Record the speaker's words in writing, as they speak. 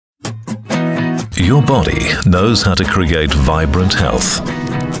Your body knows how to create vibrant health.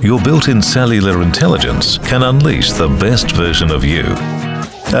 Your built-in cellular intelligence can unleash the best version of you.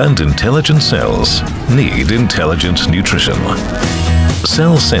 And intelligent cells need intelligent nutrition.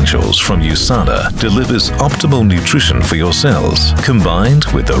 CellSentials from USANA delivers optimal nutrition for your cells, combined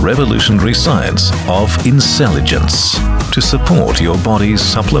with the revolutionary science of intelligence to support your body's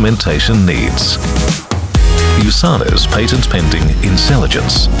supplementation needs. USANA's patent-pending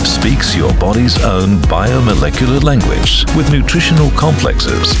intelligence speaks your body's own biomolecular language with nutritional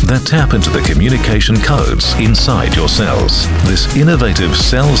complexes that tap into the communication codes inside your cells. This innovative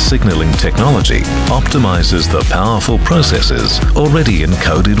cell signaling technology optimizes the powerful processes already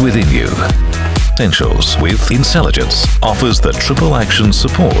encoded within you. Essentials with Intelligence offers the triple action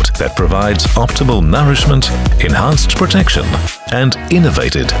support that provides optimal nourishment, enhanced protection, and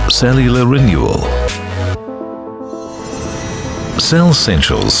innovated cellular renewal.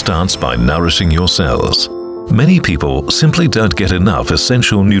 CellSentials starts by nourishing your cells. Many people simply don't get enough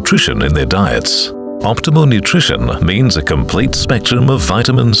essential nutrition in their diets. Optimal nutrition means a complete spectrum of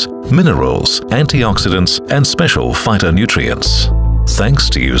vitamins, minerals, antioxidants, and special phytonutrients. Thanks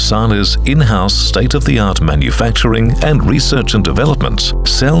to USANA's in-house state-of-the-art manufacturing and research and development,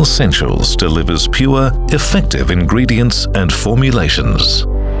 CellSentials delivers pure, effective ingredients and formulations.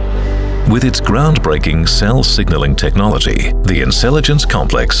 With its groundbreaking cell signaling technology, the Intelligence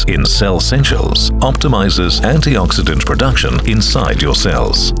Complex in CellSentials optimizes antioxidant production inside your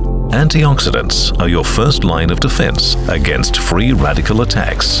cells. Antioxidants are your first line of defense against free radical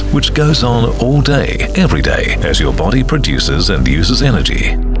attacks, which goes on all day, every day, as your body produces and uses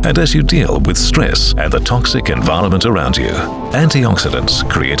energy, and as you deal with stress and the toxic environment around you. Antioxidants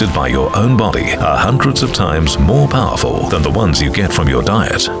created by your own body are hundreds of times more powerful than the ones you get from your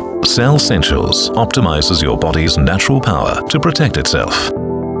diet. CellSentials optimizes your body's natural power to protect itself.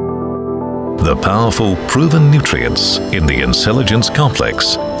 The powerful, proven nutrients in the Intelligence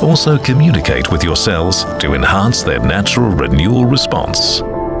Complex also communicate with your cells to enhance their natural renewal response.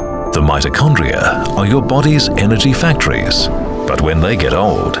 The mitochondria are your body's energy factories, but when they get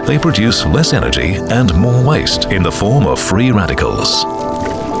old, they produce less energy and more waste in the form of free radicals.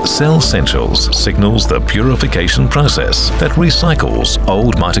 CellSentials signals the purification process that recycles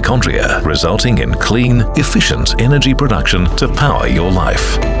old mitochondria, resulting in clean, efficient energy production to power your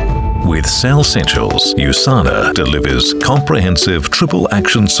life. With CellSentials, USANA delivers comprehensive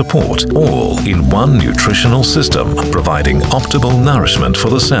triple-action support all in one nutritional system, providing optimal nourishment for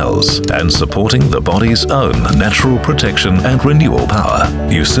the cells and supporting the body's own natural protection and renewal power.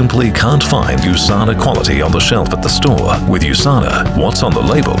 You simply can't find USANA quality on the shelf at the store. With USANA, what's on the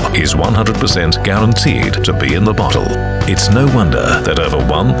label is 100% guaranteed to be in the bottle. It's no wonder that over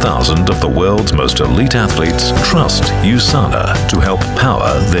 1,000 of the world's most elite athletes trust USANA to help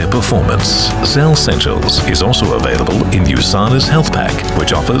power their performance. CellSentials is also available in USANA's Health Pack,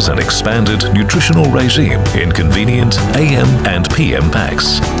 which offers an expanded nutritional regime in convenient AM and PM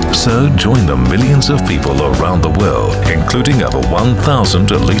packs. So join the millions of people around the world, including over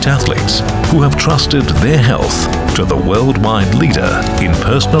 1,000 elite athletes, who have trusted their health to the worldwide leader in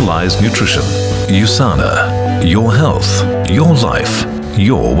personalized nutrition. USANA. Your health, your life,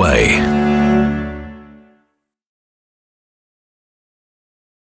 your way.